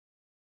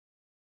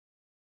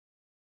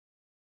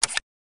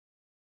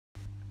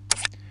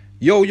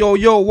Yo, yo,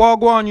 yo,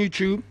 Wagwan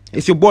YouTube.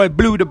 It's your boy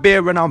Blue the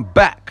Bear and I'm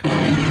back.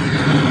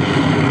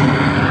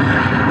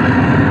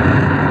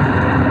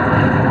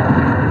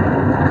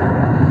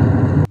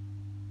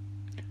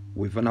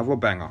 With another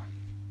banger.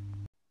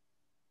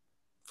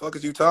 Fuck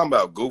is you talking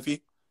about,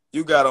 Goofy?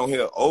 You got on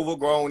here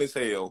overgrown as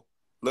hell,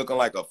 looking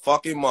like a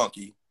fucking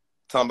monkey,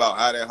 talking about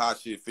how that hot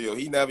shit feel.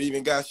 He never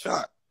even got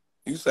shot.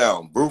 You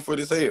sound Bruford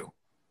as hell.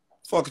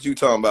 Fuck is you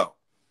talking about?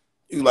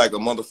 You like a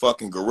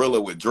motherfucking gorilla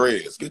with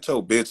dreads. Get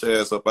your bitch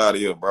ass up out of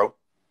here, bro.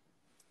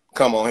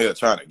 Come on here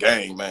trying to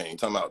gang, man.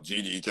 Talking about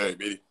GDK,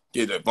 bitch.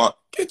 Get that bun.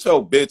 Get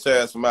your bitch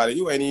ass from out of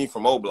here. You ain't even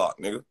from O-Block,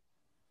 nigga.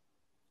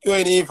 You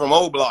ain't even from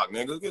O-Block,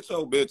 nigga. Get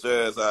your bitch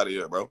ass out of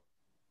here, bro.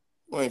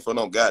 You ain't from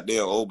no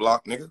goddamn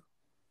O-Block, nigga.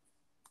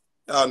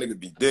 Y'all niggas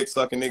be dick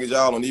sucking niggas.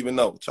 Y'all don't even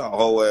know. Get y'all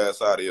whole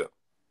ass out of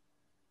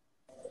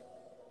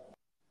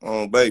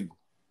here. Baby.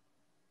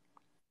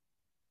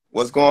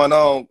 What's going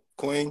on,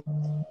 Queen?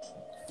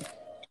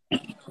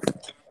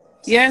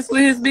 Yes,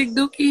 with his big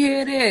dookie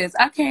head ass.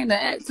 I came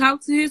to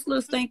talk to his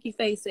little stinky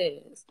face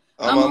ass.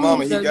 My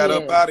mama, he got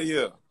up out of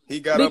here. He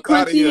got big up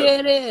out of here. Big crunchy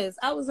head ass.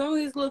 I was on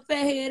his little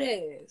fat head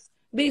ass.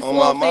 Big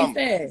full face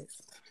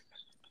ass.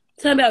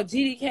 Talking about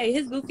GDK.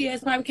 His goofy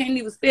ass probably can't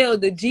even spell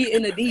the G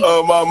and the D.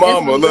 Oh, my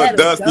mama. Look,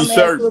 dusty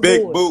shirt,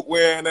 big boot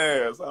wearing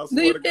ass. I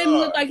Do you feel me?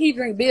 Look like he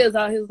drink beers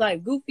all his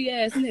life. Goofy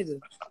ass nigga.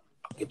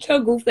 Get your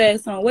goof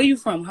ass on. Where you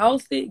from?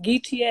 Halstead?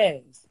 Geechee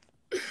ass.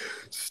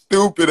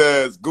 Stupid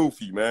ass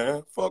Goofy,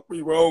 man. Fuck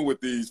me wrong with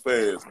these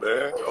fans,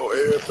 man. Oh,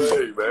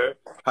 everything, man.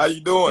 How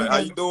you doing? How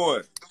you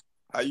doing?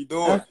 How you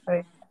doing?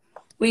 Okay.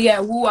 We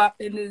got woo wop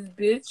in this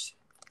bitch.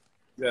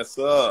 Yes,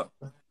 sir.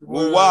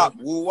 Woo wop,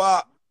 woo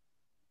wop.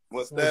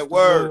 What's that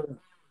word?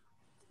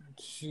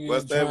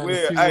 What's that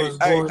weird?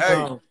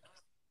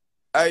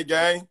 Hey,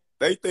 gang.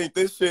 They think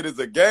this shit is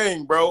a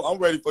game, bro. I'm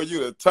ready for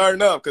you to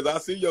turn up because I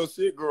see your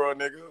shit growing,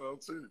 nigga.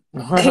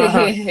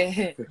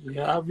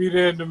 Yeah, I'll be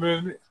there in a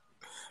minute.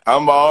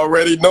 I'm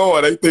already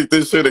knowing. They think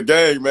this shit a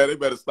game, man. They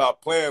better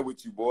stop playing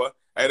with you, boy.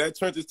 Hey, that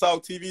Trenches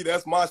Talk TV,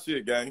 that's my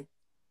shit, gang.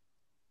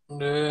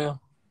 Yeah.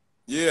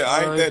 Yeah,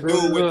 I ain't that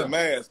dude with the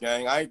mask,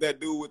 gang. I ain't that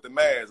dude with the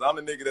mask. I'm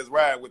the nigga that's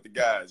riding with the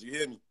guys. You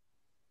hear me?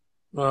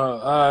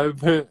 I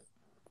bet.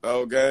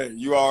 Okay,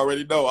 you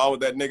already know. I was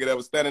that nigga that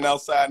was standing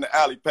outside in the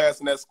alley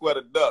passing that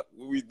sweater duck.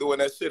 We was doing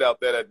that shit out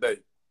there that day.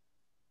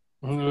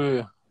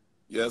 Yeah.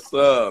 Yes,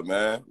 sir,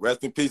 man.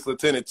 Rest in peace,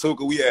 Lieutenant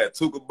Tuka. We had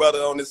Tuka brother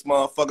on this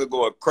motherfucker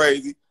going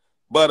crazy.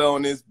 Butter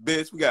on this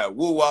bitch. We got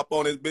Woo Wop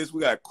on this bitch.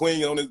 We got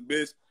Queen on this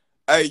bitch.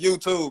 Hey,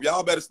 YouTube,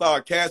 y'all better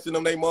start cashing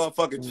them they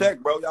motherfucking check,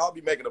 bro. Y'all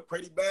be making a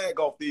pretty bag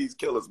off these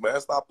killers, man.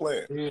 Stop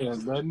playing. Yeah,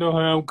 I know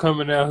how I'm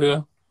coming out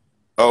here.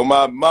 Oh,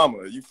 my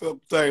mama. You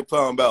feel the same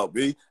talking about,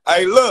 B?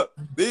 Hey, look.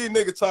 These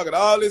niggas talking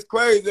all this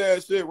crazy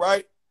ass shit,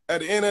 right? At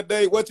the end of the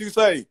day, what you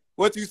say?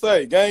 What you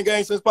say? Gang,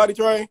 gang since potty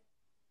train?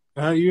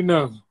 How you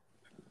know?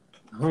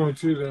 I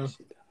want you to.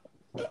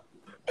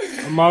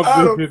 I'm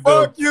off this shit,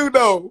 though. Fuck you,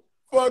 though.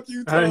 Fuck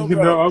you, Hey, you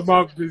know, I'm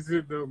off this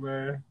shit, though,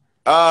 man.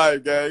 All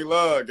right, gang.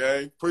 Love,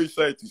 gang.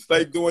 Appreciate you.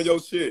 Stay doing your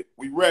shit.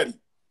 We ready.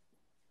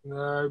 All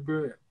right,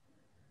 bet.